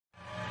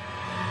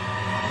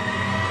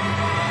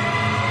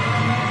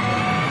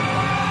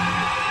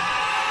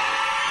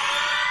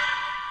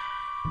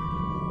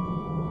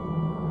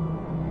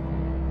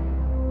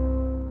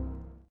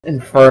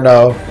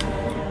Inferno.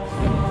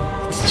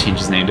 Let's change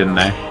his name, didn't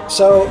they?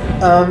 So,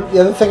 the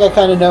other thing I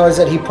kind of know is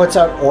that he puts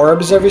out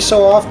orbs every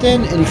so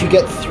often, and if you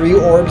get 3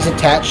 orbs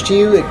attached to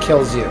you, it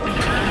kills you.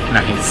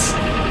 Nice.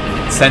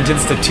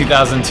 Sentenced to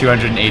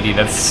 2,280.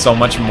 That's so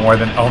much more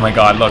than... Oh my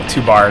god, look,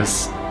 2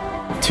 bars.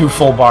 2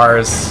 full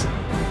bars.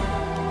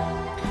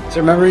 So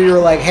remember you were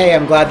like, hey,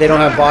 I'm glad they don't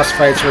have boss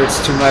fights where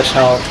it's too much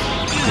health.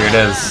 Here it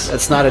is.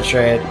 That's not a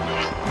trade.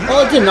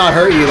 Well, it did not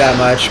hurt you that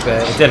much,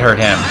 but... It did hurt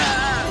him.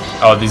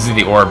 Oh, these are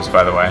the orbs,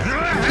 by the way.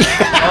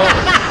 Oh,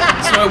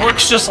 so it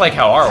works just like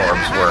how our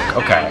orbs work.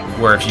 Okay.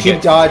 Where if you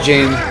keep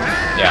dodging.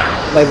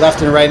 Yeah. Like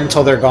left and right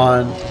until they're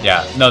gone.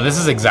 Yeah. No, this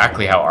is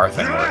exactly how our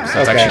thing works.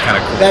 That's actually kind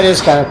of cool. That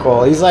is kind of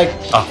cool. He's like,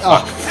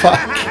 oh, fuck.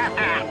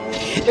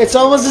 It's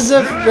almost as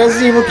if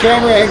Resident Evil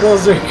camera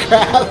angles are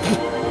crap.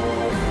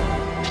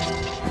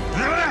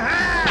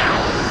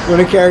 When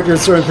a character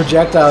is throwing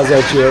projectiles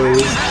at you, at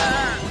least.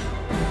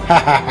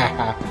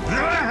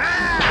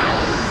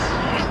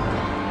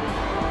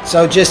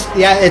 So just,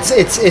 yeah, it's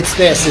this.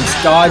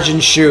 It's dodge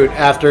and shoot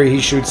after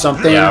he shoots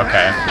something. Yeah,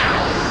 okay.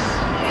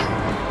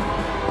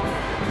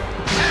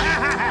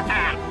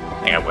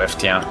 I think I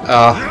whiffed, yeah.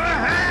 Oh.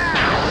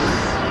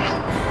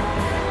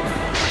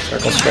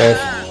 Circle strafe.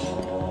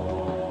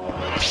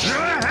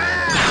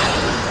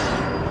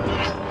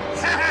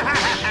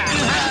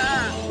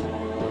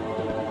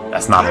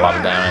 That's not a lot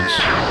of damage.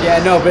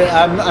 Yeah, no, but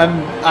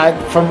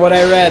from what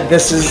I read,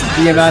 this is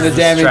the amount of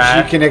damage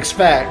you can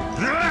expect.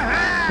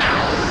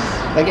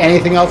 Like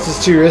anything else is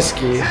too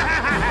risky.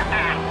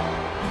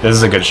 This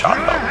is a good shot,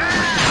 though.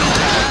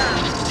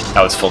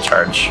 That was full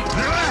charge.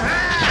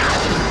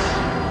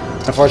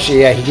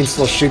 Unfortunately, yeah, he can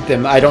still shoot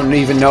them. I don't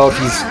even know if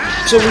he's...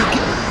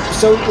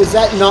 So was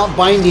that not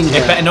binding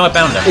him? No, it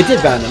bound him. It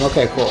did bound him.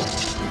 Okay, cool.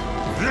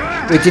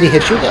 Wait, did he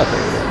hit you?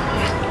 Okay.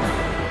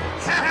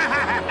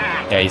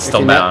 Yeah, he's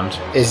still bound.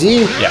 Is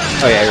he? Yeah.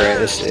 Oh yeah, you're right.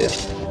 Let's see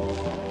it.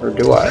 Or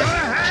do I?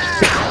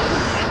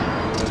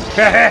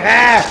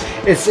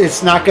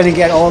 It's not gonna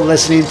get old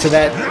listening to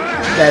that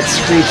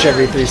screech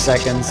every 3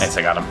 seconds. Nice,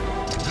 I got him.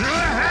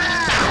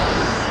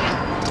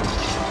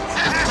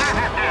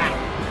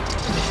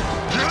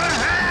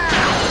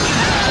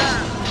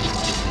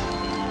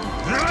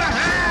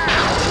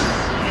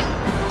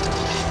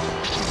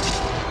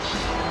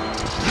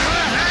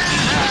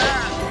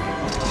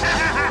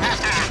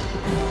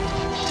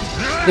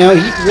 Now,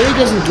 he really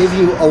doesn't give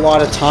you a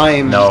lot of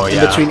time in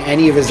yeah. between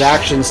any of his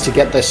actions to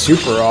get the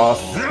super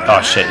off. Oh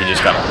shit, he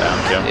just got him down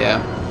too.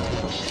 Yeah.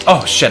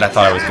 Oh shit, I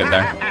thought I was good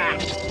there.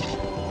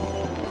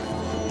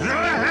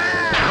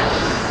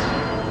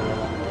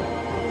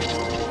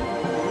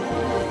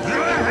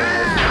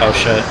 Oh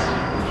shit.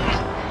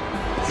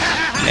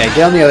 Yeah,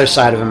 get on the other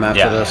side of him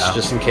after this,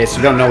 just in case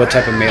you don't know what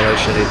type of melee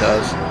shit he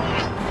does.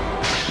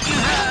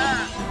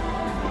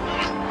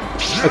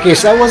 Okay,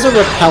 so that was a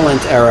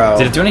repellent arrow.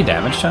 Did it do any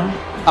damage to him?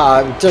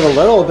 It did a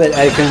little bit.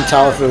 I couldn't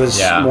tell if it was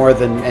more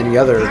than any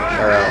other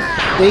arrow.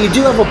 Now, you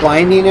do have a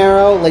blinding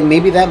arrow. Like,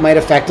 maybe that might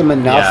affect him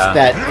enough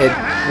that it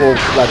will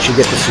let you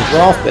get the super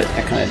off, but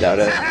I kind of doubt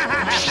it.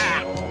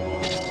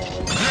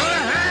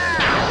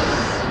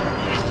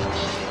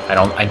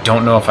 I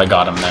don't know if I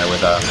got him there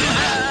with a...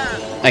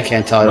 I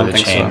can't tell. I don't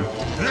think so. I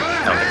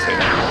don't think so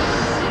either.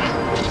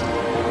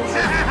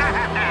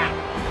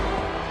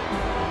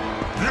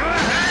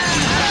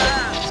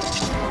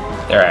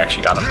 There, I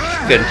actually got him.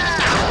 Good.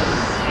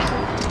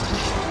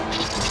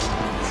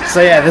 So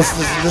yeah,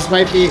 this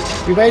might be...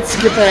 We might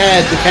skip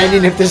ahead,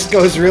 depending if this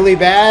goes really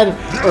bad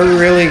or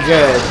really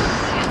good.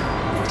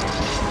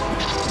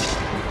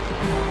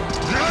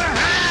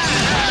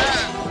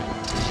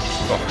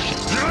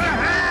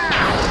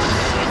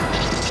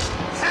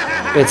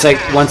 It's like,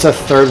 once a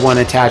third one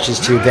attaches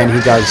to, then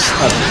he does,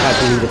 I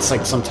believe it's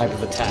like some type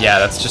of attack. Yeah,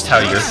 that's just how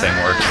your thing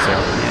works, too.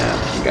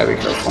 Yeah, you gotta be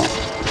careful.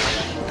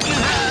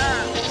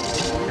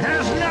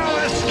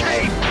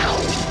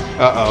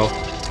 Uh-oh.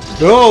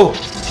 No!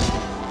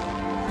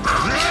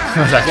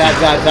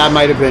 that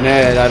might have been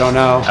it, I don't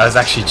know. I was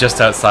actually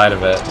just outside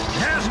of it.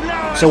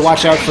 So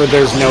watch out for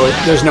there's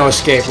no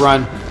escape,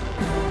 run.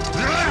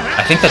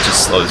 I think that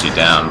just slows you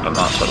down, but I'm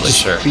not totally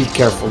sure. Be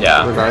careful,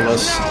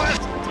 regardless.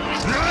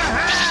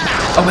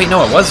 Oh wait,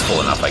 no, it was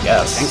full enough, I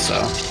guess. I think so.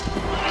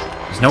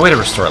 There's no way to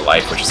restore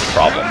life, which is a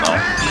problem, though,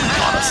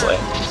 honestly.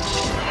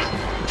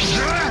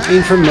 I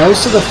mean, for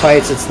most of the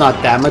fights, it's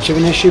not that much of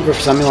an issue, but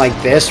for something like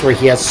this, where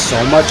he has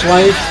so much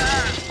life,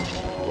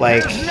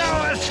 like...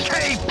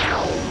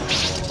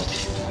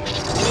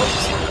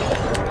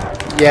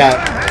 Yeah.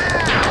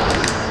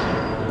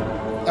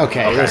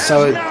 Okay,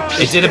 so...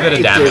 It did a bit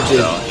of damage,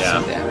 though,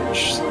 some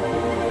damage.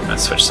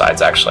 Let's switch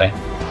sides, actually.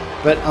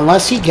 But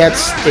unless he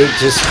gets, it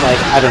just, like,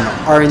 I don't know,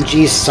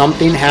 RNG,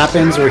 something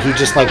happens where he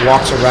just, like,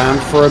 walks around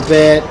for a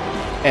bit,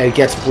 and it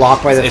gets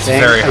blocked by the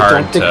thing. Very hard.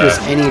 I don't think there's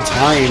any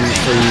time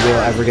for you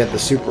to ever get the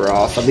super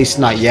off, at least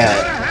not yet.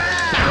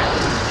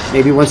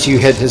 Maybe once you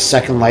hit his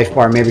second life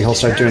bar, maybe he'll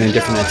start doing a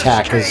different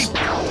attack, because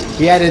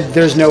he added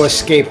there's no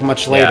escape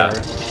much later.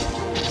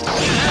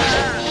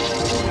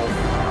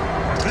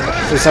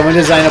 Did someone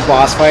design a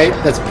boss fight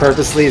that's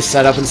purposely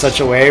set up in such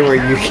a way where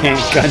you can't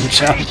gun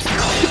jump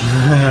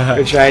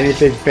or try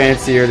anything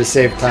fancier to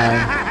save time?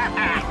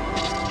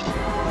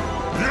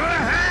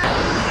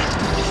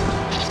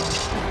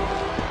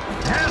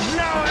 There's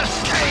no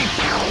escape.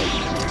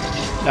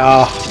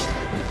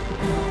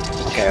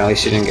 Oh. Okay, at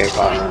least you didn't get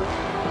caught on it.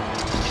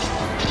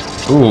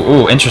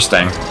 Ooh,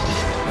 interesting.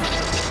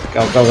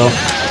 Go, go, go.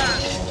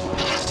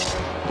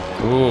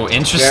 Ooh,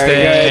 interesting.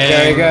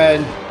 Very good,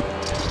 very good.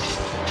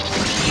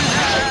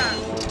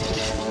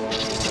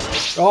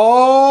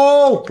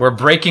 Oh! We're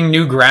breaking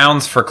new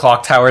grounds for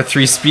Clock Tower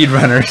 3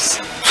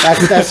 speedrunners.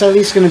 That's at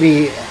least going to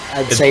be,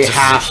 I'd say, just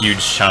half. a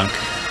huge chunk.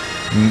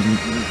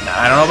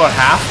 I don't know about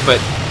half, but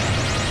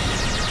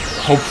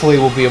hopefully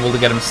we'll be able to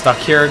get him stuck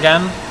here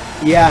again.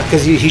 Yeah,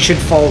 because he should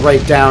fall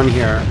right down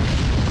here.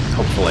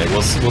 Hopefully.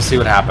 We'll see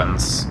what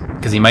happens.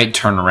 Because he might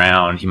turn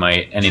around, he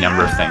might... Any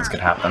number of things could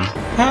happen.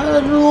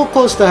 A little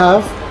close to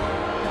half.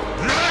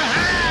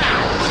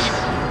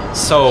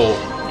 So,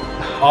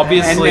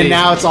 obviously... And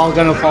now it's all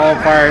gonna fall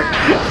apart.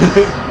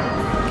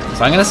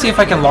 So I'm gonna see if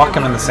I can lock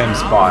him in the same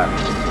spot.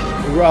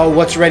 Oh,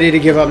 what's ready to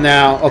give up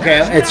now?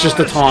 Okay, it's just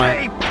a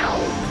taunt.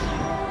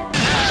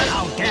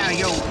 How dare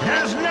you?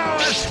 There's no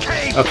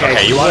escape.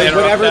 Okay, you want to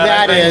whatever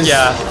that is,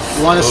 yeah.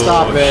 You want to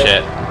stop it.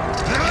 Shit.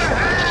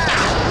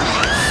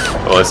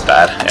 Oh, it's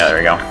bad. Yeah, there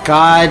we go.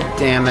 God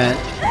damn it.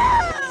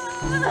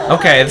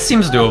 Okay, it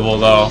seems doable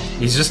though.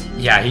 He's just,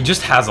 yeah, he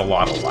just has a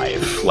lot of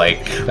life.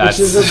 Like, that's...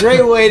 Which is a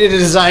great way to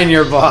design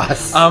your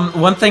boss.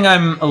 One thing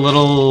I'm a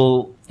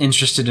little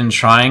interested in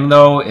trying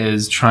though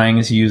is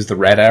trying to use the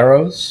red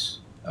arrows.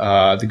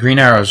 The green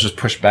arrows just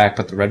push back,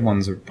 but the red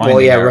ones are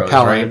binding arrows,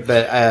 repelling. right?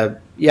 But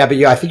yeah, but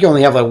I think you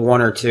only have like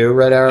 1 or 2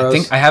 red arrows. I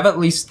think I have at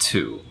least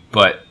 2,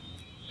 but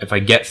if I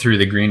get through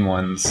the green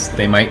ones,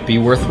 they might be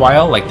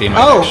worthwhile. Like they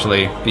might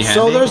actually be handy.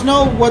 So there's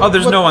no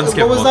there's no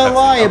unskippable. What was that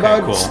lie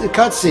about cool.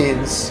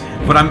 cutscenes?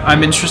 But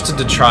I'm interested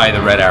to try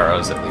the red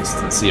arrows at least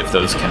and see if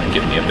those can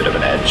give me a bit of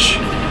an edge.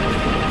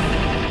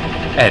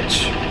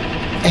 Edge.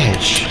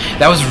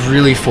 That was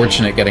really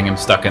fortunate getting him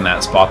stuck in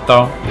that spot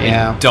though.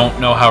 Yeah. I don't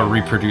know how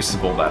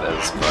reproducible that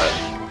is, but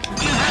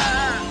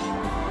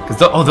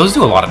because those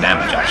do a lot of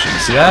damage actually. You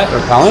see that?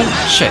 Repellent?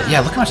 Shit.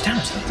 Yeah. Look how much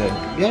damage that did.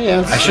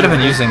 Yeah. I should have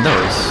been using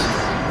those.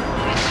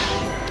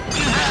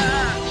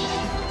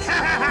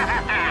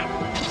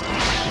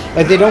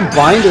 Like they don't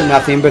bind or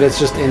nothing, but it's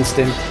just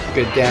instant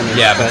good damage.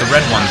 Yeah, but the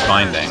red one's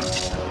binding.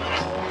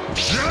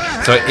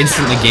 So it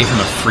instantly gave him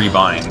a free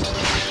bind.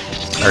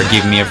 Or it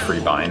gave me a free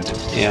bind.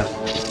 Yeah.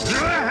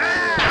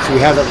 So we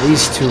have at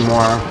least 2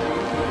 more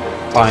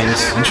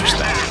binds.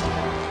 Interesting.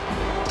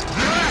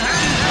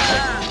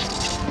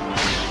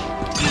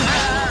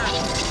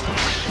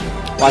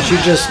 Watch, you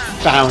just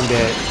found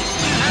it.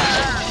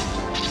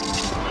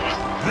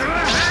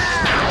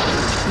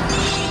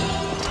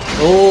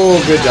 Oh,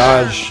 good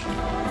dodge.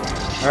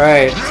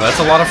 Alright. So that's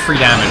a lot of free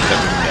damage that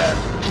we can get.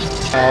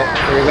 Oh,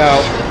 here we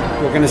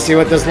go. We're gonna see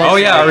what this looks like. Oh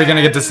yeah, are we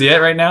gonna get to see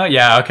it right now?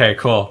 Yeah, okay,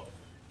 cool.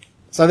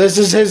 So this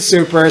is his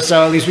super,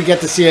 so at least we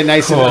get to see it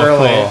nice and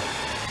early. Cool.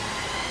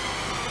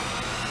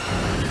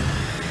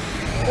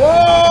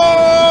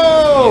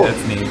 Whoa! Yeah,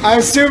 that's neat.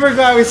 I'm super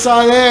glad we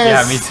saw this.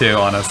 Yeah, me too,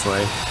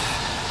 honestly.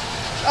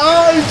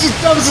 Oh, he just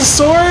dumps a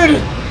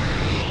sword!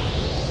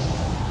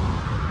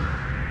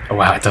 Oh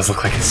wow, it does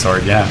look like a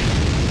sword, yeah.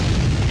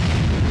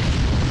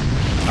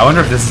 I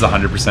wonder if this is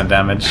 100%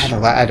 damage.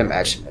 I'd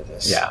imagine it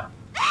is. Yeah.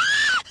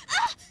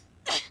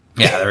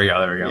 Yeah, there we go,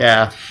 there we go.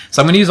 Yeah.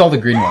 So I'm going to use all the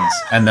green ones,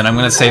 and then I'm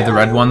going to save the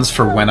red ones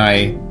for when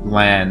I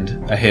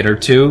land a hit or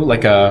 2,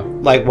 like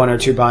 1 or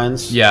 2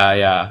 binds?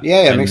 Yeah,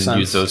 Yeah, makes sense. And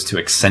use those to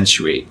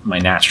accentuate my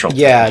natural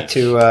technique.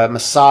 to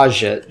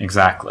massage it.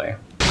 Exactly.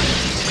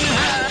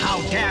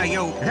 How dare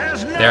you?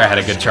 There, I had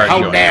a good charge.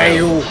 How dare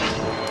you?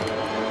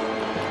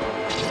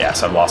 Yeah,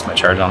 so I've lost my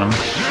charge on him.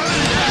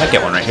 Might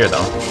get one right here,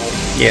 though.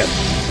 Yeah.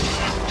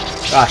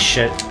 Ah,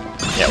 shit.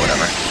 Yeah,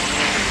 whatever.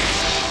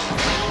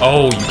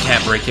 Oh, you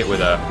can't break it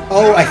with a...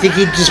 Oh, I think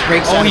he just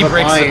breaks Oh, out he of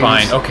breaks bind. the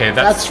bind. Okay,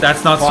 that's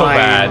not so fine.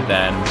 bad,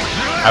 then.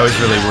 I was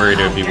really worried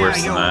it would be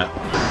worse than that.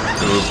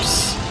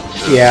 Oops.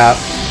 Yeah.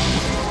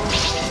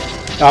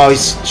 Oh,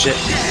 he's... shit.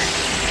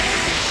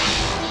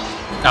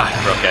 Ah,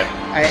 he broke it.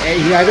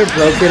 He either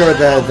broke it or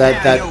the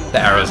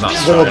arrow's not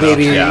strong little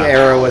baby enough, yeah.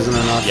 arrow wasn't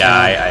enough.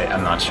 Yeah,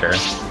 I'm not sure.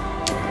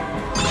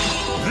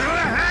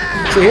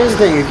 So here's the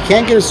thing, if you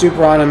can't get a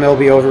super on him, it'll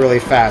be over really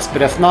fast.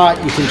 But if not,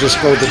 you can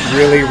just go the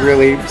really,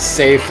 really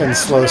safe and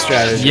slow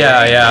strategy.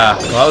 Yeah.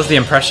 Well, that was the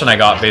impression I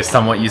got based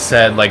on what you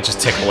said, like,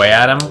 just tick away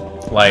at him.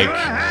 Like,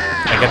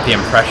 I get the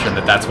impression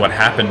that that's what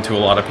happened to a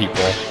lot of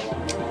people.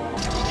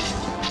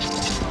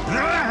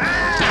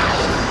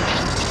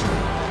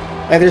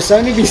 Like, there's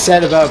something to be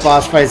said about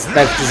boss fights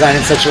that's designed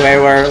in such a way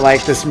where,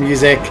 like, this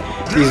music,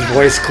 these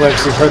voice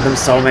clips, we've heard them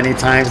so many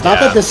times. Not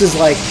that this is,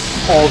 like,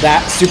 all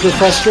that super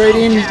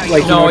frustrating,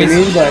 like, you know what I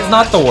mean? But it's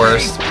not the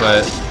worst,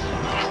 but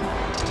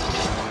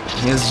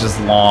he is just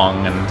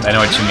long, and I know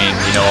what you mean.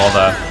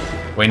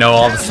 We know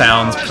all the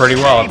sounds pretty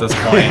well at this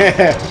point.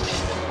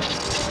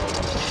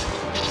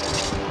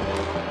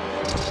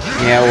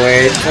 can't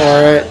wait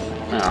for it.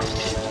 Oh.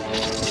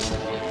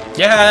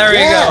 Yeah, there we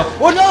go.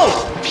 Oh no!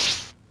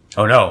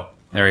 Oh no.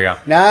 There we go.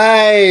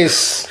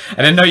 Nice! I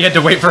didn't know you had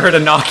to wait for her to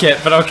knock it,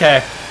 but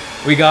okay.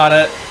 We got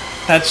it.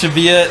 That should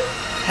be it.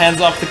 Hands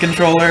off the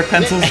controller.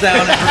 Pencils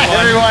down, everyone.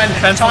 Everyone,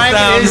 pencils time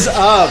down. is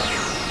up.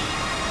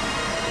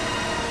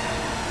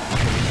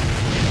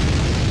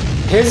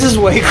 His is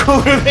way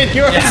cooler than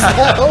yours,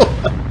 though.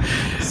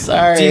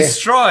 Sorry.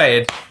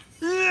 Destroyed.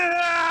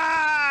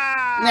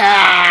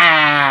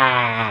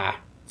 Nah.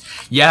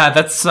 Yeah,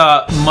 that's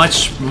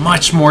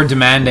much more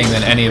demanding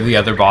than any of the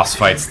other boss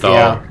fights, though.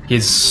 Yeah.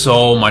 He's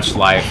so much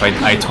life.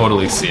 I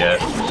totally see it.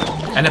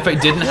 And if I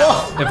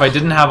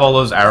didn't have all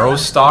those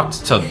arrows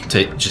stocked to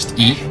just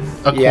eat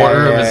a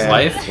quarter of his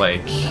life,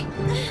 like,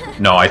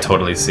 no, I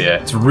totally see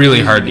it. It's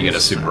really hard to get a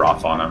super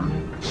off on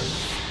him.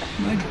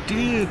 My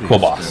dear cool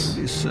boss.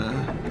 You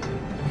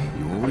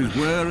always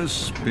were a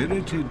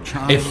spirited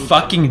child. If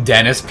fucking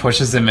Dennis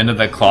pushes him into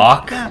the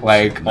clock,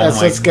 like, that's oh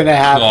my what's gonna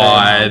happen.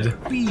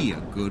 God. Be a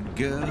good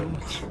girl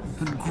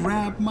and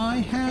grab my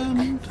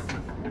hand.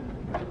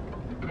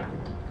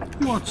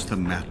 What's the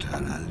matter,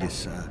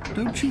 Alyssa?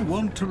 Don't you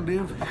want to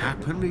live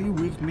happily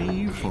with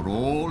me for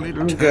all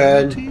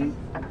eternity?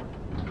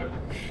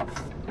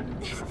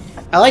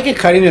 I like it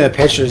cutting to the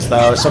pictures,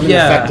 though. Something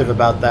effective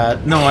about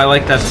that. No, I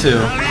like that too.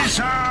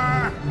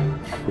 Alyssa,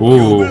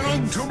 Ooh. you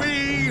belong to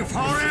me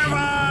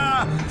forever.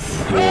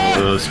 Ooh,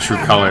 those true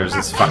colors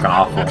is fucking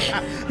awful.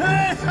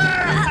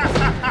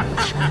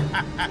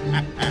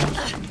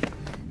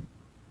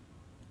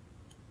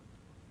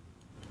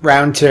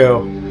 Round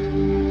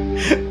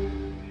 2.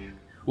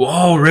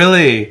 Whoa,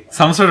 really?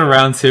 Some sort of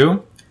round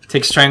 2?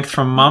 Take strength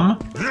from Mum?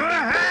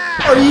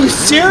 Are you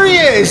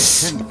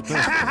serious?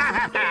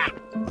 I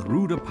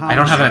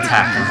don't have an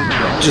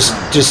attack.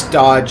 Just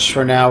dodge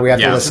for now. We have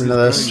to listen to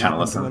this. I'm trying to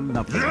listen.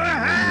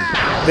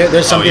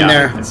 There's something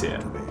there. I see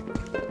it.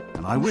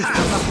 And I wish for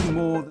nothing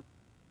more than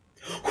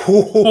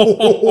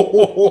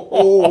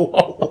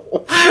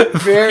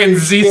Very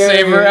Z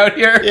Saber out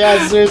here.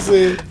 Yeah,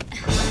 seriously.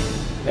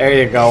 There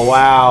you go.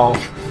 Wow.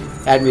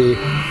 That'd be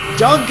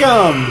dunk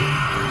 'em.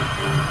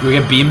 Do we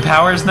get beam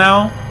powers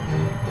now?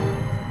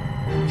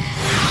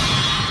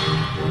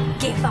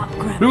 Give up,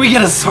 Grandma. Do we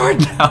get a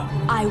sword now?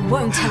 I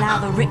won't allow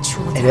the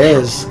ritual to It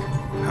is.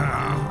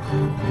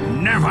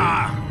 Never.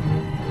 I'm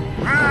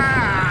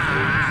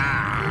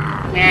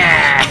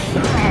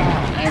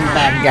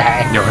that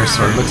guy. Yo, her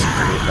sword looks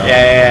pretty though.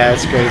 Yeah,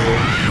 it's crazy.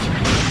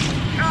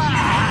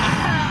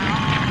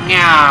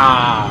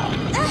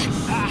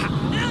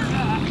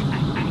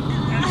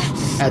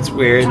 That's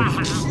weird.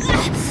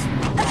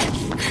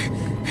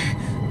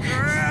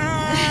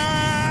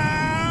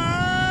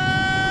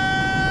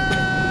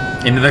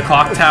 Into the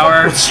clock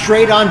tower.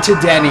 Straight on to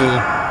Denny.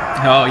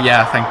 Oh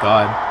yeah, thank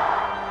God.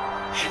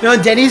 You know,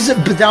 Denny's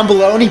down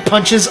below and he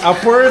punches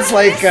upwards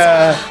like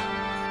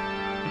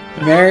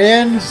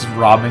Marion. Just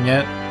robbing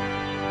it.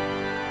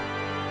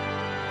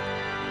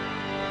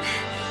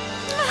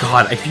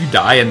 God, if you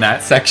die in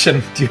that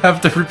section, do you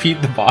have to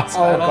repeat the boss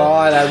Oh battle?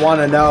 God, I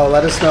want to know.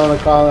 Let us know in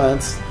the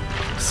comments.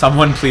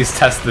 Someone please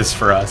test this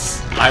for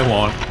us. I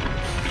won't.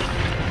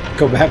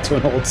 Go back to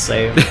an old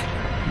save.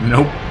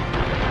 Nope.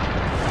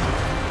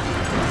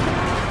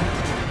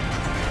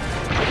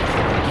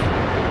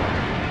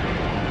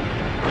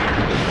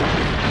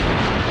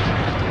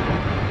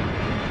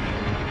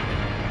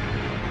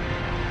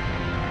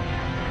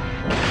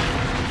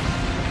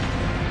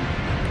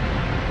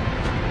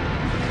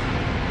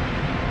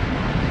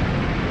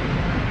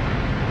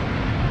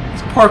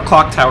 Poor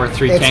Clock Tower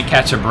 3 can't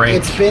catch a break.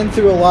 It's been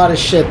through a lot of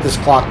shit, this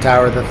Clock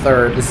Tower, the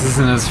third. This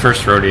isn't his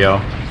first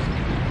rodeo.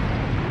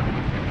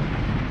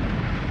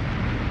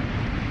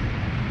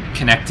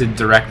 Connected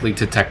directly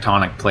to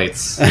tectonic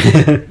plates.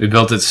 We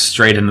built it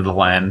straight into the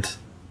land.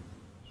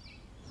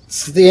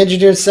 It's what the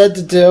engineer said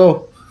to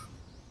do.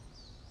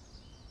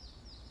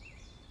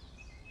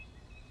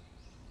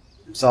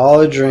 It's all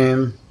a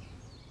dream.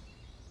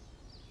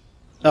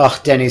 Oh,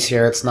 Denny's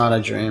here. It's not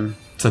a dream.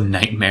 It's a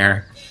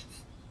nightmare.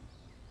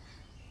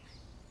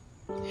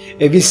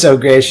 It'd be so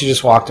great if she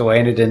just walked away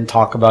and it didn't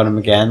talk about him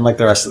again like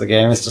the rest of the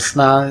game. It's just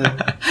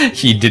not...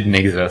 He didn't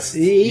exist.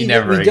 He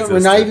never existed.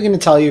 We're not even going to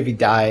tell you if he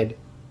died.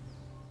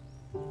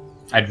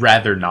 I'd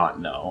rather not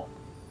know.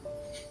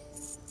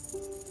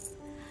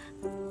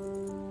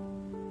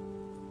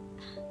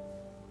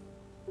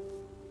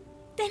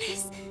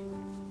 Dennis.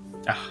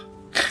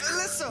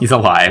 He's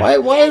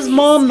alive. Why is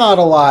Mom not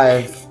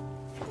alive?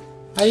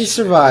 How do you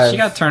survive? She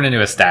got turned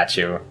into a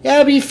statue.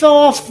 Yeah, but he fell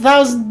off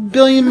 1,000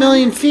 billion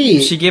million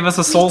feet. She gave us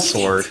a soul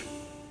sword.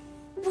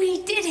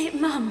 We did it,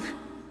 Mum.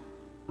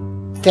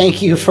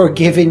 Thank you for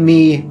giving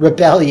me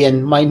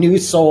Rebellion, my new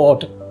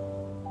sword.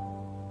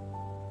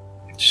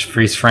 Just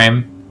freeze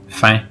frame.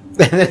 Fine.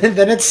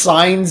 Then it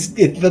signs.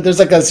 There's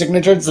like a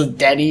signature. It says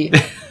Denny.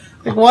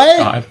 Like, what?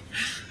 God.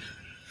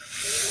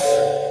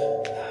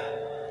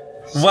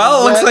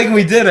 Well, it looks like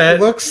we did it.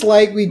 Looks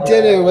like we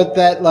did it with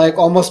that, like,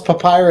 almost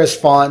papyrus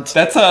font.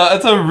 That's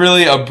a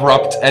really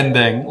abrupt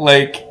ending.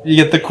 Like, you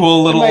get the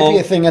cool little might be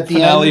a thing at the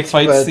finale end,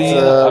 fight but, scene.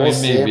 we'll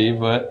maybe, see.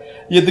 but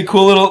you get the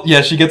cool little...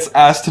 Yeah, she gets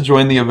asked to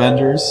join the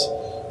Avengers.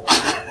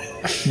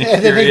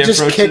 And then they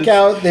just kick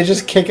out. They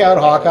just kick out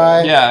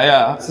Hawkeye.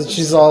 Yeah. So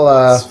she's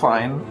all. It's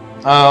fine.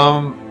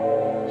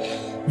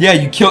 Yeah,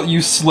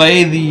 you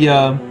slay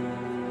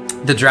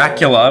the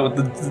Dracula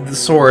with the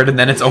sword, and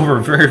then it's over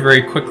very,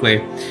 very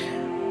quickly.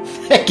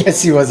 I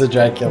guess he was a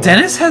Dracula.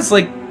 Dennis has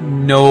like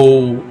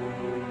no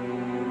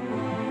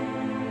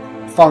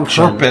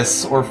function,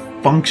 purpose, or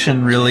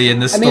function really in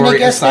this story. I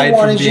guess they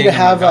wanted you to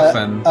have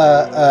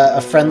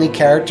a friendly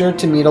character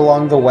to meet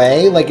along the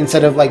way, like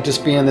instead of like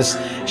just being in this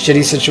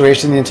shitty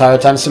situation the entire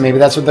time. So maybe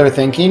that's what they're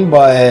thinking.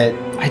 But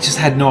I just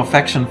had no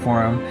affection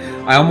for him.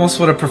 I almost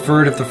would have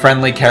preferred if the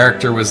friendly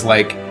character was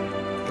like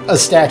a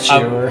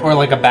statue or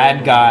like a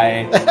bad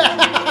guy.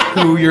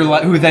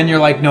 who then you're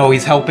like, no,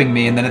 he's helping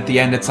me, and then at the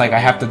end it's like I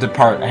have to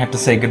depart, I have to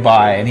say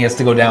goodbye, and he has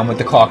to go down with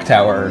the clock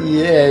tower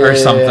or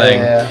something.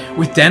 Yeah.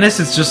 With Dennis,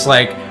 it's just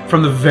like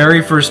from the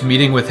very first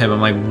meeting with him,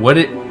 I'm like,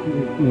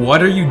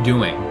 what are you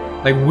doing?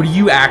 Like, what do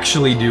you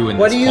actually do in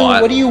this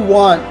plot? What do you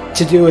want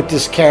to do with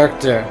this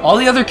character? All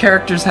the other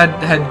characters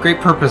had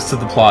great purpose to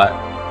the plot,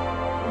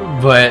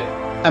 but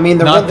I mean,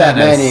 there weren't that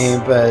many,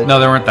 but... No,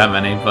 there weren't that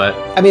many, but...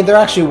 I mean, there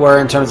actually were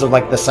in terms of,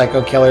 like, the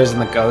psycho killers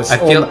and the ghosts.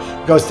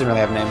 Ghosts didn't really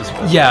have names.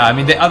 But... Yeah, I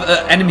mean, the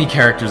enemy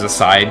characters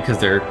aside, because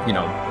they're,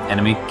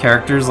 enemy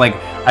characters, like,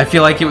 I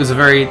feel like there was a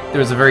very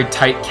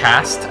tight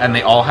cast, and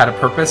they all had a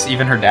purpose,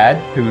 even her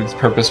dad, whose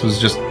purpose was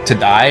just to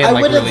die, and,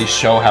 really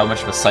show how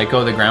much of a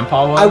psycho the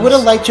grandpa was. I would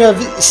have liked to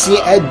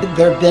have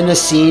there been a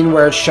scene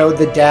where it showed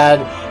the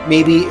dad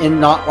maybe in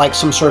not, like,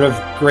 some sort of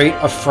great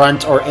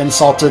affront or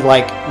insulted,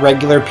 like,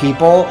 regular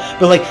people,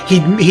 but, like,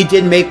 he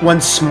did make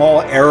one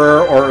small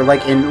error, or,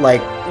 like, in,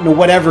 like,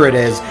 whatever it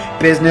is,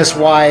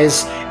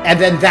 business-wise, and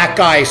then that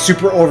guy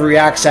super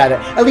overreacts at it.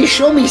 At least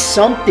show me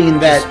something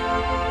that...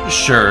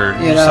 Sure,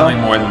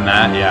 something more than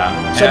that,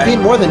 yeah.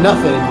 Something more than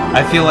nothing.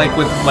 I feel like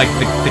with, like,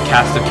 the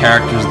cast of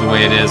characters the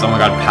way it is, oh my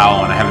god,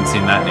 Powell, and I haven't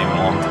seen that name in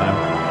a long time.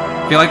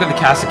 I feel like with the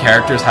cast of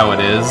characters how it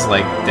is,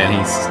 like,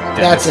 Dennis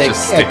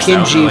just sticks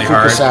out really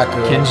Fukusaku.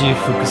 hard. Kinji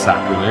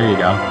Fukusaku, there you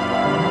go.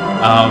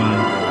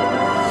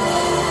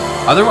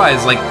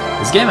 Otherwise, like,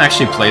 this game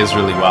actually plays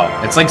really well.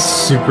 It's, like,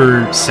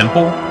 super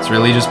simple. It's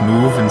really just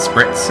move and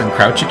spritz and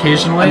crouch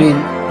occasionally. I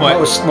mean, but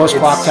most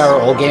Clock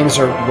Tower old games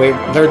are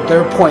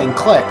they're point and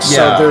click,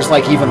 so there's,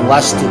 like, even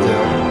less to do.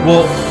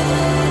 Well,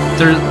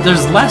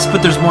 there's less,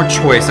 but there's more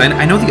choice.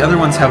 I know the other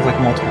ones have, like,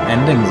 multiple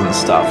endings and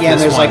stuff. Yeah,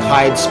 and there's, like,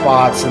 hide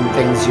spots and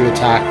things you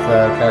attack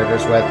the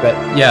characters with, but...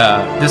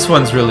 Yeah, this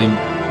one's really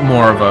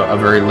more of a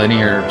very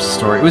linear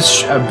story. It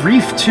was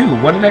brief, too.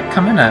 What did that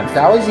come in at?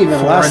 That was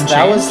even less.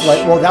 That was,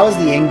 like... Well, that was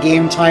the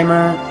in-game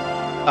timer.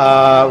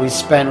 We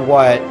spent,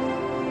 what?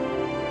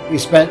 We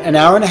spent an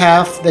hour and a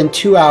half, then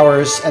 2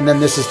 hours, and then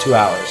this is 2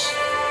 hours.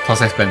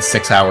 Plus, I spend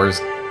 6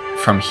 hours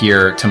from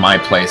here to my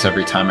place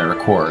every time I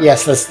record.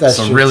 Yes, that's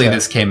so true, really, too.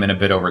 This came in a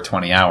bit over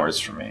 20 hours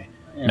for me.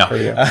 Yeah, no. for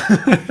you.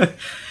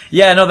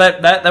 Yeah, no,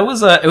 that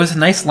was a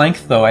nice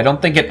length though. I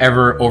don't think it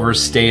ever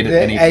overstayed at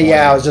any point.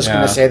 Yeah, I was just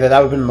going to say that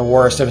would have been the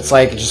worst if it's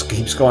like it just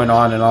keeps going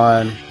on and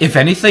on. If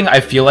anything, I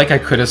feel like I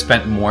could have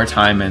spent more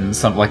time in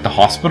something like the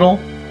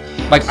hospital.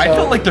 Like, I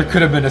felt like there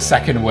could have been a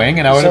second wing,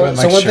 and I would have been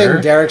like, So one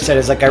thing Derek said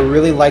is, like, I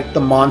really liked the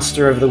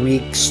Monster of the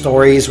Week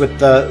stories with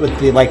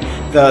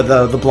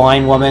the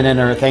blind woman and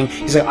her thing.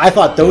 He's like, I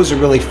thought those are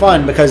really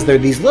fun because they're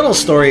these little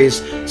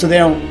stories, so they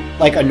don't,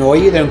 like, annoy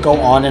you, they don't go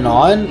on and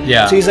on.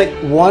 Yeah. So he's like,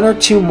 one or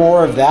two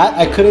more of that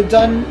I could have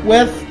done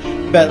with,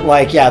 but,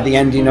 like, yeah, the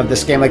ending of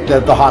this game, like,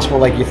 the hospital,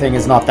 like, you thing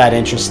is not that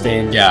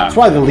interesting. Yeah. It's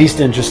probably the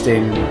least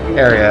interesting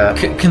area.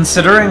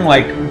 Considering,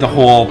 like, the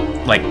whole,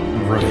 like,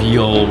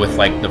 reveal with,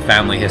 like, the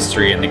family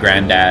history and the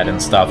granddad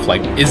and stuff,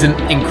 like, isn't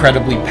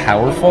incredibly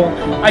powerful.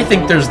 I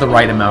think there's the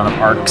right amount of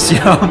arcs,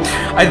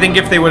 I think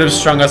if they would have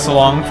strung us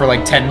along for,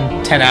 like,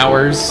 10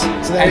 hours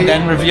and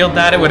then revealed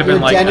that, it would have been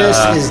like... Dennis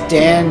is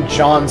Dan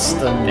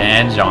Johnston.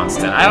 Dan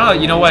Johnston. I don't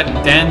know, you know what?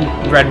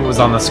 Dan Redwood was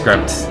on the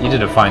script. You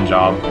did a fine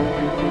job.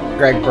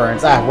 Greg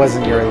Burns.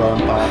 Wasn't your lone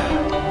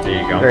thought. There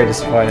you go. Very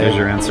disappointed. There's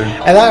your answer.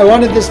 And I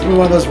wanted this to be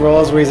one of those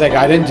roles where he's like,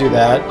 I didn't do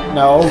that.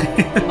 No.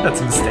 That's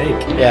a mistake.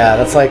 Yeah,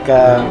 that's like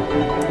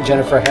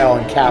Jennifer Hale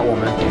and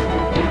Catwoman.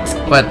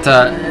 But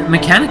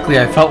mechanically,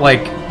 I felt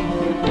like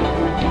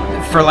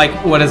for like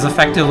what is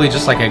effectively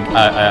just like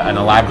an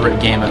elaborate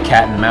game of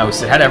cat and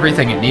mouse, it had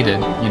everything it needed.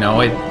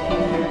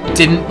 It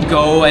didn't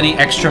go any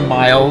extra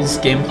miles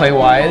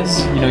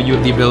gameplay-wise. You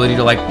have the ability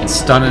to like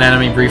stun an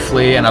enemy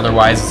briefly, and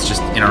otherwise it's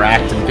just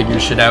interact and figure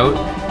shit out.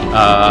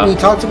 We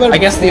talked about it I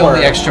guess before. The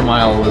only extra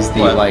mile was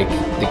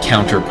the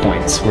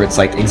counterpoints, where it's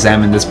like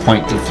examine this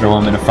point to throw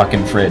them in a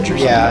fucking fridge or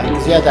something. Yeah,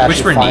 because you had to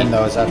actually find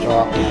those after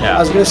all. Yeah. I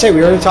was going to say,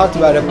 we already talked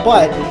about it,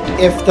 but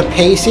if the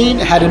pacing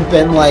hadn't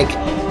been like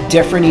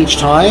different each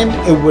time,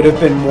 it would have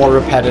been more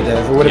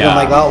repetitive. It would have been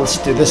like, oh, let's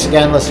do this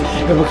again. But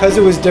because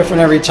it was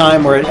different every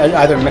time, where it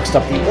either mixed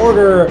up the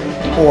order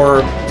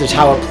or just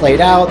how it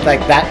played out, like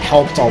that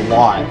helped a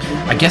lot.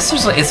 I guess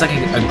it's like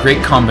a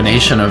great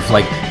combination of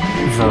like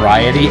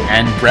variety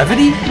and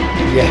brevity.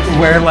 Yeah.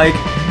 Where like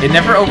it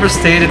never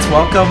overstayed its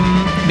welcome,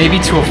 maybe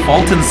to a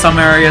fault in some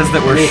areas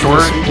that were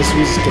short. This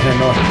music's getting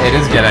annoying. It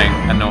is getting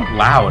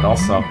loud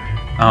also.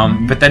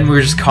 But then we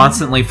were just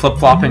constantly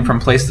flip-flopping from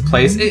place to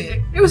place.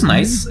 It was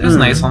nice. It was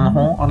nice on the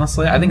whole,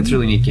 honestly. I think it's a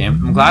really neat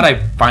game. I'm glad I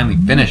finally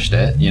finished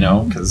it,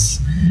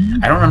 because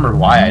I don't remember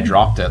why I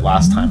dropped it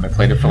last time. I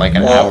played it for like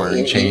an hour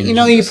and change.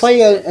 You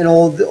play an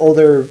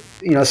older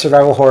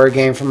survival horror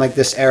game from like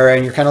this era,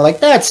 and you're kind of like,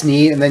 that's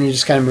neat, and then you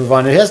just kind of move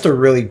on. It has to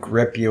really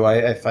grip you.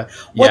 I find.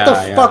 What the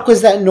fuck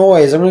was that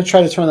noise? I'm going to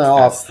try to turn that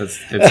off. It's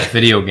a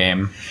video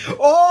game.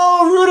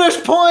 Oh, Rooters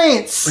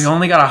points! We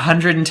only got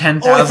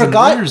 110,000. Oh, I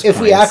forgot. If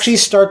we actually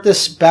start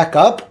this back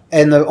up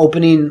in the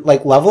opening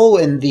level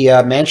in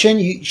the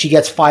mansion, she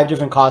gets 5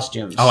 different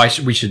costumes. Oh,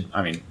 we should.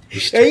 I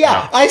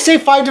say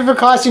 5 different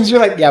costumes. You're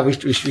like, yeah, we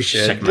should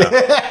check them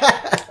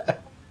out.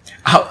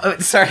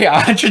 Sorry,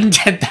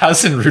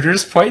 110,000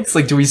 Rooters points?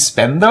 Like, do we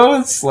spend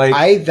those? Like,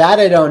 I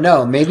don't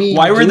know. Maybe.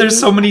 Why were there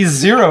so many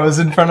zeros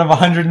in front of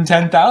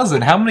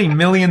 110,000? How many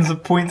millions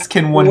of points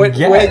can one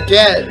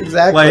get?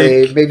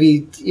 Exactly. Like,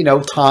 maybe,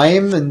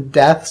 time and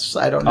deaths.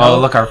 I don't know. Oh,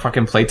 look, our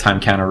fucking playtime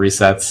counter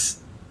resets.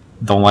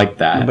 Don't like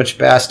that. Bunch of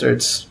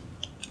bastards.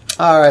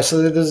 Alright,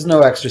 so there's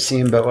no extra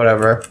scene, but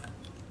whatever.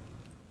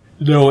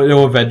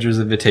 No Avengers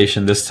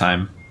Invitation this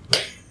time.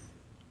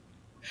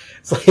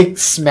 It's like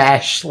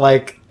Smash,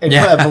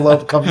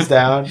 envelope comes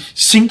down.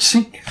 Shink,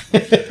 shink.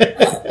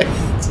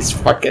 It's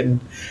fucking...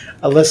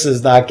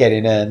 Alyssa's not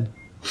getting in.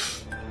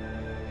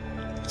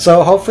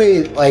 So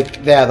hopefully,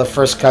 the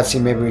first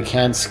cutscene maybe we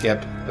can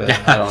skip, but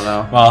I don't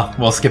know. Well,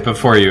 we'll skip it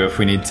for you if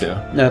we need to.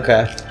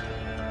 Okay.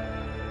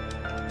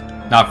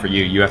 Not for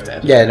you, you have to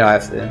edit. Yeah, no, I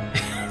have to.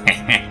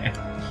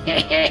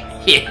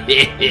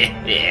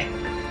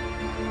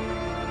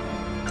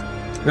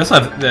 We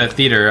also have the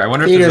theater. I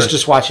wonder Theater's if there's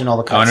just watching all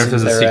the cutscenes. I wonder if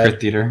there's a secret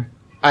theater.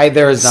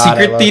 There is not.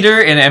 Secret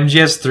theater in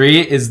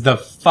MGS3 is the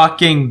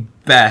fucking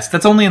best.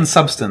 That's only in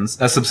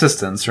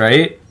Subsistence,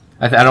 right?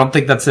 I don't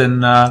think that's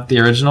in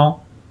the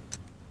original.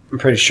 I'm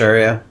pretty sure,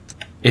 yeah.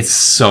 It's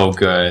so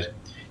good.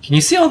 Can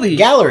you see all the...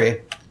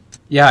 Gallery.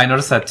 Yeah, I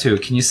noticed that too.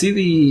 Can you see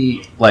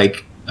the,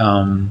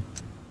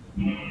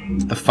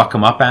 the fuck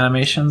 'em up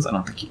animations? I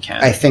don't think you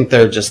can. I think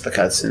they're just the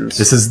cutscenes.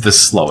 This is the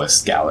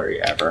slowest gallery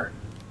ever.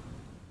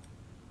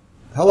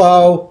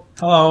 Hello.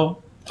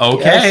 Hello.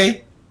 Okay.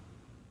 Yes.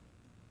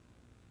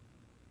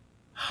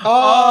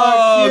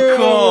 Oh, cute.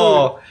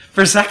 Cool.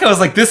 For a second, I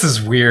was like, this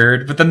is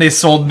weird, but then they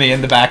sold me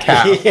in the back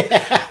half.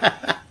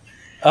 Yeah.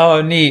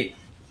 Oh, neat.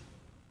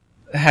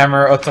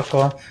 Hammer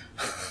Otoko.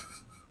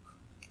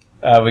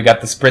 We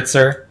got the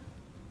spritzer.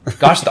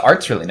 Gosh, the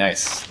art's really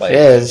nice. It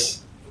is.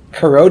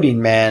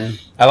 Corroding Man.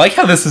 I like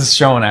how this is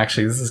shown,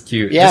 actually. This is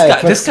cute.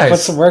 Yeah, this guy put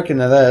some work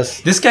into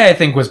this. This guy, I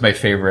think, was my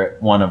favorite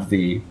one of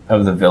the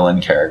villain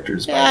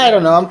characters. Yeah, I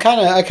don't know.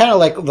 I kind of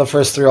like the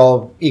first 3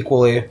 all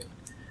equally.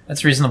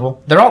 That's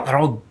reasonable. They're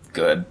all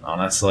good,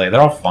 honestly.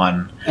 They're all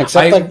fun.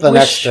 Except the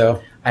next 2.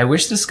 I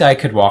wish this guy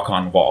could walk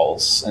on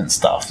walls and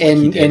stuff.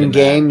 In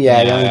game,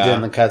 yeah, they only did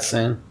in the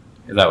cutscene.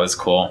 That was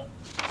cool.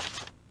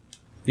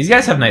 These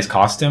guys have nice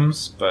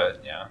costumes,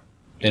 but yeah.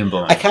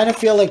 I kind of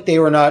feel like they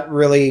were not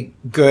really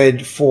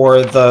good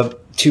for the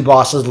 2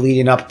 bosses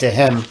leading up to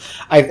him.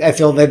 I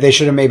feel that they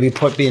should have maybe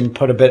been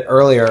put a bit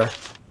earlier.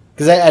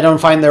 Because I don't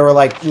find they were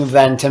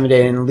that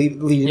intimidating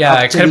leading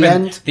up to the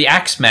end. The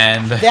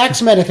Axeman. The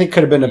Axeman, I think,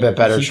 could have been a bit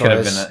better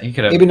choice. He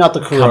could have maybe not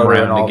the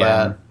Corroder and all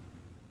that.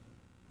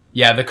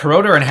 Yeah, the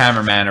Corroder and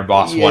Hammerman are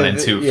boss 1 and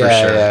 2 for sure.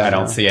 I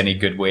don't see any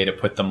good way to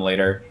put them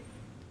later.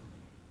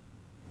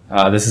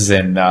 This is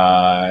in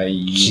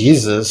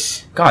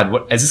Jesus. God,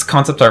 what is this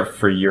concept art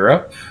for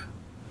Europe?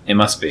 It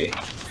must be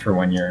for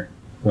when you're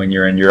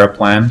in Europe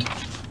land.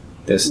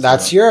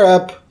 That's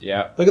Europe.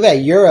 Yeah. Look at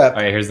that, Europe.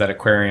 Oh yeah, here's that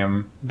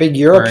aquarium. Big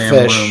Europe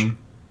fish. Room.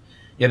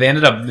 Yeah,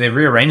 they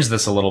rearranged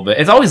this a little bit.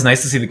 It's always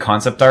nice to see the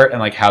concept art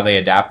and how they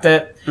adapt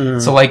it.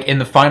 Mm. So in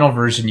the final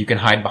version, you can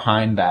hide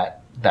behind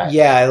that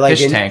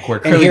fish tank where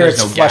clearly here there's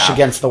it's no flush gap.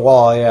 Against the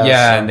wall. Yeah.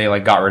 Yeah, and they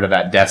got rid of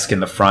that desk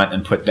in the front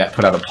and put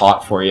out a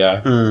pot for you.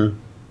 Mm.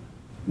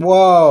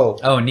 Whoa.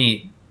 Oh,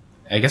 neat.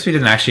 I guess we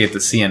didn't actually get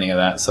to see any of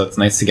that, so it's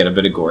nice to get a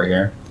bit of gore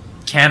here.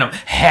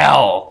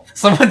 Hell!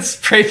 Someone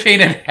spray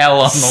painted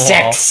hell on the wall.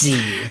 Sexy.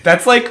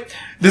 That's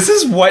this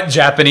is what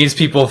Japanese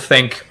people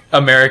think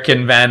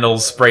American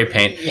vandals spray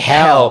paint.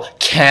 Hell,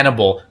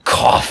 cannibal,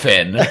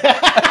 coffin.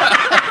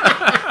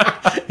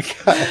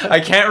 I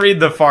can't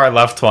read the far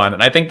left one,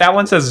 and I think that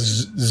one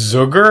says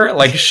Zuger,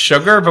 like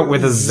sugar, but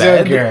with a Z.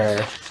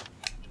 Zuger.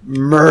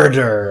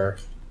 Murder.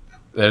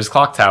 There's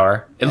Clock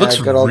Tower. It looks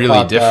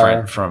really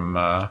different from...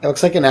 It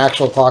looks like an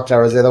actual clock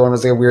tower. The other one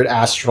was like a weird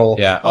astral...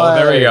 Yeah. Oh,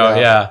 there we go.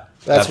 Yeah.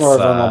 That's more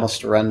of an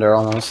almost render,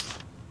 almost.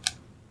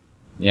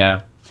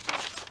 Yeah.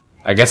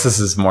 I guess this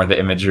is more the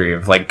imagery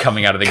of like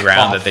coming out of the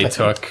ground that they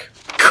took.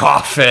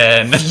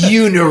 Coffin.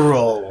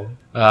 Funeral.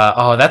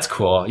 Oh, that's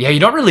cool. Yeah, you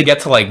don't really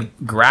get to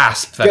like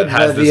grasp that it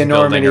has the this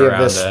enormity building of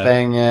around this it.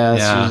 thing.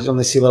 Yeah, so you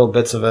only see little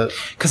bits of it.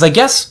 Because I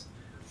guess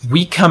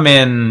we came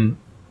in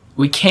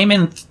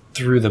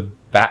through the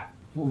back,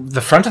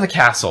 the front of the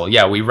castle.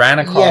 Yeah, we ran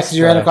across. Yeah, because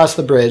you ran across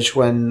the bridge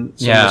when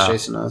someone was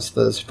chasing us.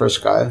 This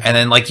first guy. And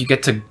then like you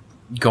get to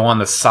go on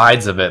the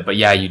sides of it, but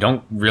yeah, you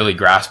don't really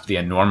grasp the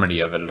enormity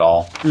of it at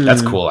all.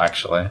 That's cool,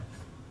 actually.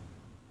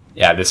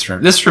 Yeah, this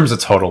room's a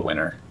total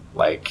winner.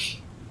 Like.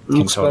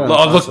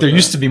 Oh, look, there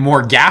used to be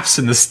more gaps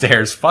in the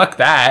stairs. Fuck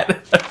that.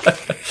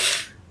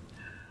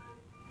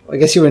 I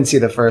guess you wouldn't see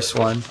the first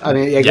one. I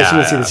mean, I guess you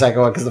would see the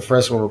second one because the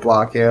first one would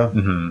block you.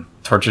 Mm-hmm.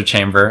 Torture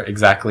chamber,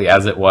 exactly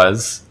as it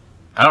was.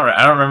 I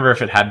don't remember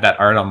if it had that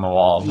art on the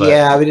wall. But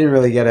yeah, we didn't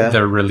really get it.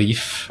 The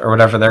relief or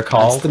whatever they're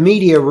called. It's the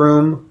media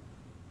room.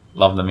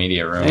 Love the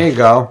media room. There you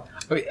go.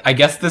 I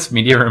guess this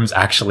media room's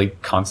actually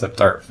concept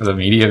art for the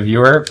media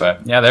viewer,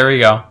 but yeah, there we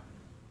go.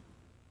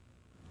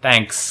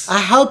 Thanks.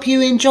 I hope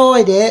you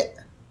enjoyed it.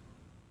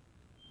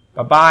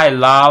 Bye-bye,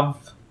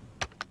 love.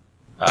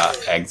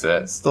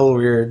 Exit. Still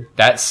weird.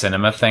 That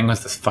cinema thing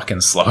was the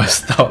fucking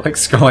slowest, though, like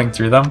scrolling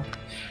through them.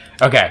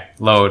 Okay,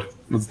 load.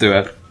 Let's do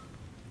it.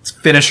 Let's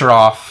finish her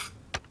off.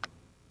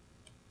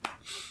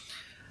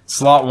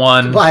 Slot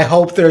 1. I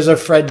hope there's a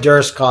Fred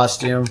Durst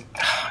costume.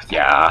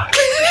 Yeah.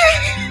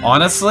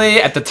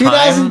 Honestly, at the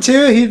time...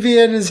 2002, he'd be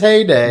in his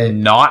heyday.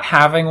 Not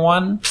having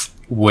one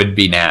would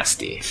be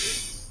nasty.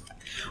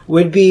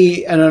 Would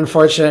be an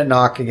unfortunate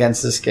knock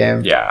against this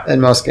game. Yeah.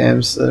 In most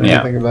games. I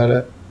don't think about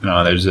it.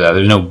 No, there's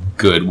no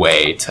good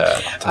way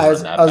to I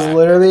was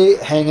literally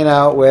hanging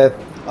out with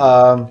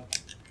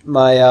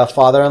my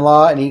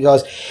father-in-law, and he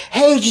goes,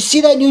 "Hey, did you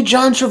see that new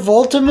John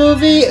Travolta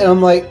movie?" And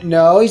I'm like,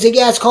 "No." He's like,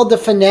 "Yeah, it's called The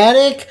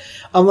Fanatic."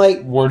 I'm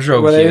like,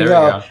 wardrobe. Well, there you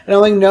go. And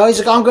I'm like, "No." He's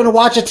like, "I'm going to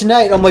watch it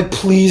tonight." I'm like,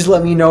 "Please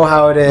let me know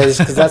how it is,"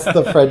 because that's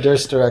the Fred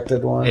Durst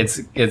directed one. It's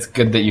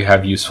good that you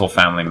have useful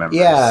family members.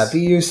 Yeah, be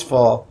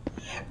useful.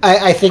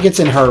 I think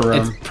it's in her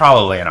room. It's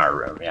probably in our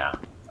room, yeah.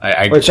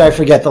 Which I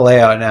forget the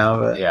layout now.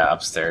 But. Yeah,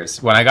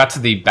 upstairs. When I got to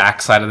the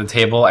back side of the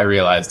table, I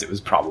realized it was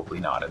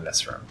probably not in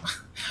this room.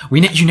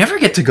 You never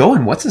get to go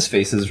in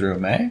what's-his-face's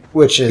room, eh?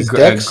 Which is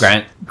Dick's?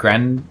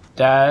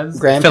 Granddad's?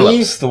 Grandpa?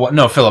 Phillips,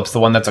 the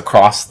one that's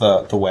across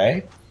the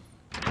way.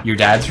 Your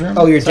dad's room?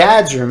 Oh, your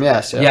dad's room,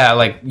 yes. Yeah,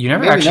 like, you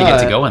never actually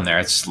get to go in there.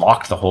 It's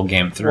locked the whole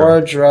game through.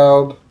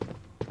 Wardrobe.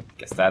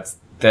 Guess that's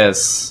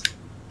this.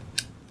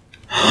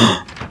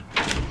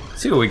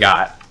 See what we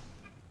got.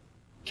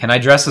 Can I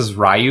dress as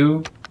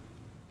Ryu?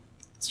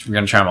 We're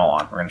gonna try them all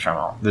on.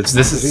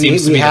 Seems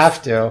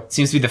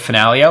to be the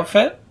finale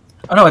outfit.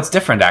 Oh no, it's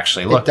different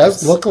actually. Look, it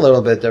does look a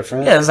little bit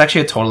different. Yeah, it's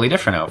actually a totally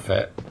different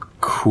outfit.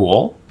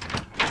 Cool.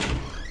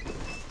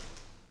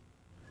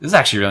 This is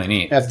actually really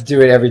neat. You have to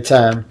do it every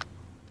time.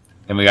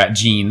 Then we got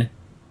Jean.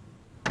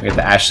 We got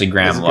the Ashley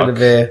Graham look.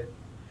 Sexy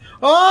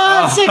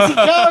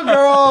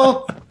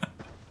cowgirl!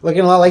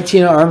 Looking a lot like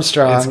Tina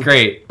Armstrong. It's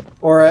great.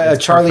 Or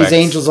Charlie's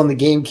Angels on the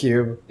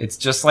GameCube. It's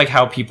just like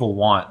how people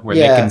want, where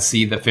they can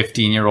see the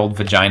 15-year-old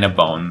vagina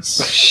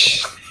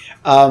bones.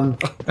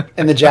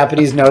 In the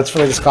Japanese notes for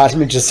this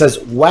costume, it just says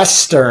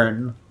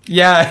Western.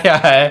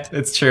 Yeah,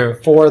 it's true.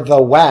 For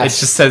the West. It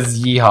just says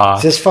yeehaw.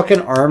 Is this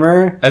fucking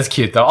armor? That's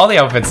cute, though. All the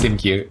outfits seem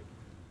cute.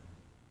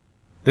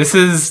 This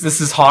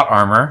is hot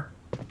armor.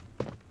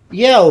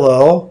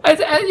 Yellow.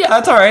 Yeah,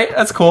 that's alright.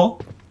 That's cool.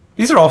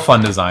 These are all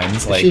fun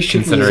designs, like, she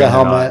should considering use a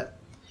helmet.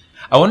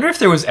 I wonder if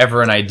there was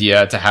ever an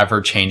idea to have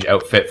her change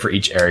outfit for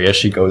each area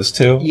she goes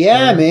to.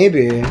 Yeah,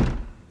 maybe.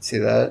 See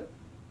that?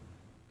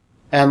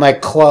 And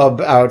like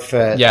club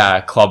outfit.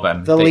 Yeah,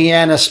 clubbing. The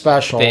Leanna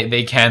special.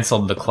 They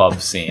canceled the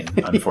club scene,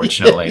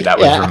 unfortunately. That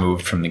was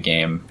removed from the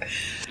game.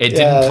 It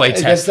didn't play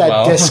test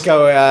well. That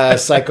disco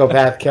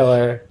psychopath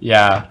killer.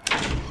 Yeah.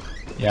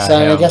 Yeah.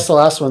 So I guess the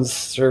last one's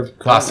sort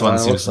of last one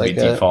seems to be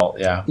default.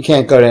 Yeah. You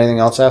can't go to anything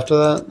else after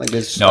that. Like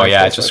it's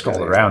it's just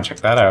scroll around. Check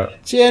that out.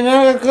 So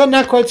yeah,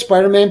 not quite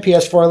Spider-Man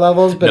PS4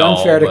 levels, but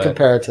unfair to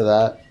compare it to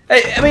that.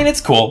 I mean,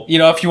 it's cool. You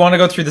know, if you want to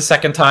go through the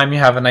second time, you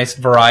have a nice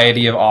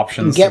variety of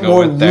options. Get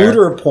more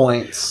looter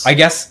points. I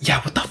guess.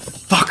 Yeah. What the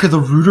fuck are the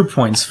rooter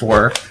points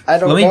for? I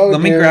don't know. Let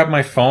me grab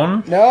my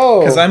phone. No,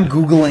 because I'm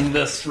googling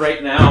this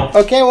right now.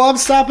 Okay, well I'm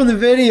stopping the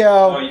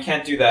video. No, you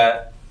can't do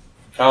that.